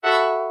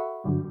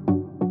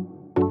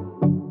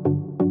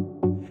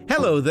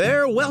Hello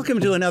there. Welcome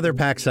to another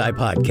PacSci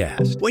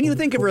podcast. When you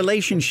think of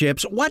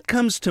relationships, what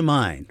comes to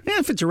mind?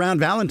 If it's around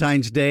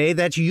Valentine's Day,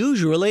 that's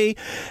usually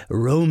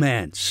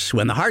romance.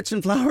 When the hearts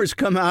and flowers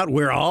come out,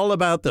 we're all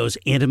about those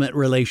intimate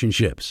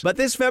relationships. But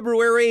this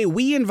February,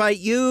 we invite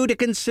you to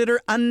consider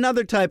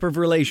another type of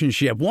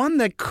relationship, one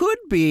that could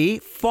be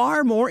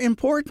far more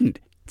important.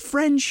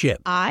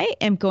 Friendship. I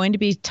am going to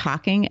be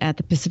talking at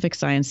the Pacific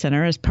Science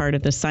Center as part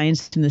of the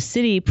Science in the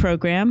City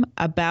program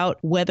about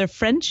whether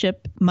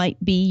friendship might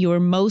be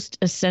your most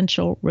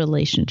essential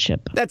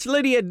relationship. That's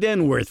Lydia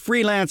Denworth,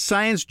 freelance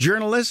science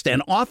journalist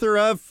and author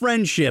of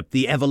Friendship,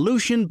 the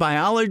Evolution,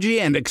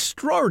 Biology, and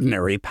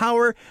Extraordinary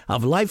Power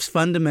of Life's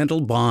Fundamental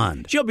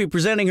Bond. She'll be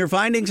presenting her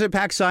findings at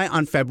PacSci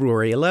on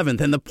February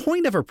 11th, and the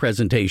point of her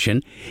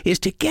presentation is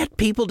to get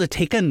people to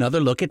take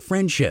another look at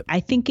friendship. I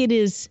think it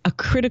is a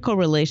critical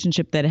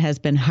relationship that has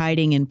been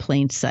hiding in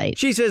plain sight.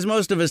 She says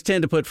most of us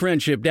tend to put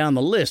friendship down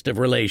the list of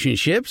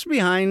relationships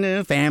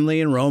behind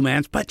family and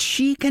romance, but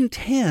she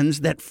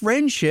contends that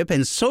friendship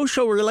and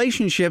social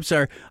relationships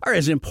are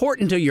as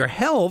important to your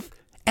health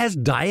as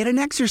diet and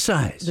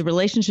exercise. The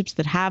relationships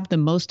that have the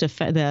most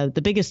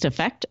the biggest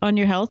effect on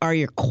your health are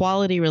your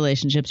quality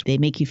relationships. They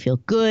make you feel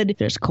good.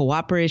 There's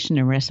cooperation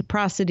and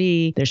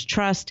reciprocity. There's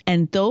trust.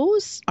 And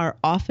those are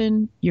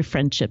often your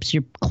friendships,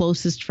 your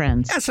closest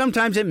friends. Yeah,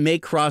 sometimes it may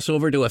cross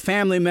over to a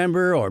family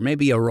member or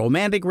maybe a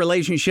romantic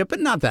relationship, but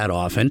not that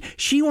often.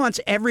 She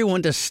wants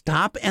everyone to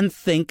stop and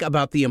think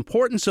about the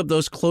importance of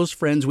those close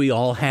friends we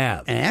all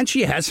have. And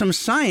she has some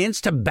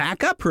science to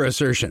back up her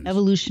assertions.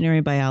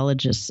 Evolutionary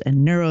biologists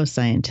and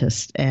neuroscientists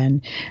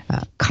and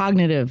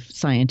cognitive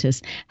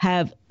scientists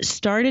have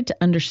started to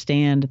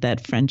understand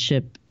that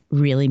friendship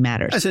really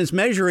matters. Since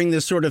measuring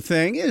this sort of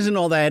thing isn't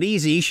all that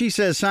easy, she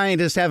says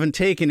scientists haven't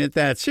taken it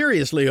that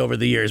seriously over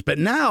the years. But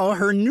now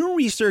her new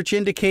research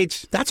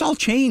indicates that's all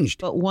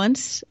changed. But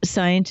once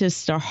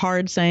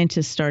hard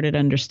scientists started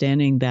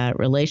understanding that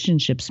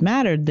relationships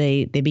mattered,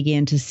 they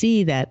began to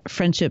see that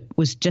friendship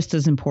was just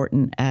as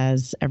important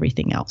as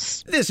everything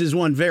else. This is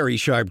one very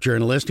sharp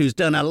journalist who's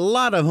done a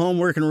lot of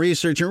homework and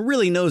research and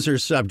really knows her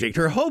subject.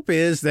 Her hope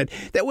is that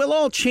we'll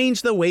all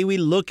change the way we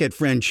look at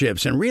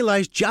friendships and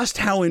realize just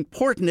how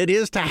important it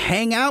is to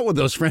hang out with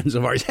those friends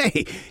of ours.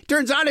 Hey,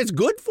 turns out it's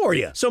good for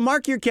you. So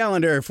mark your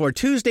calendar for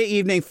Tuesday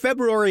evening,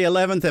 February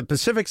 11th at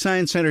Pacific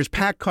Science Center's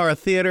PacCar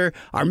Theater.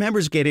 Our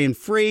members get in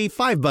free,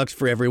 $5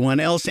 for everyone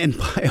else. And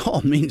by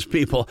all means,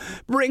 people,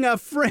 bring a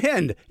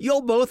friend.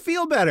 You'll both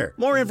feel better.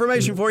 More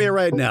information for you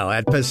right now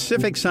at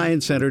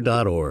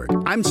pacificsciencecenter.org.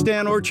 I'm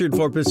Stan Orchard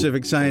for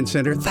Pacific Science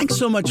Center. Thanks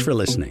so much for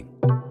listening.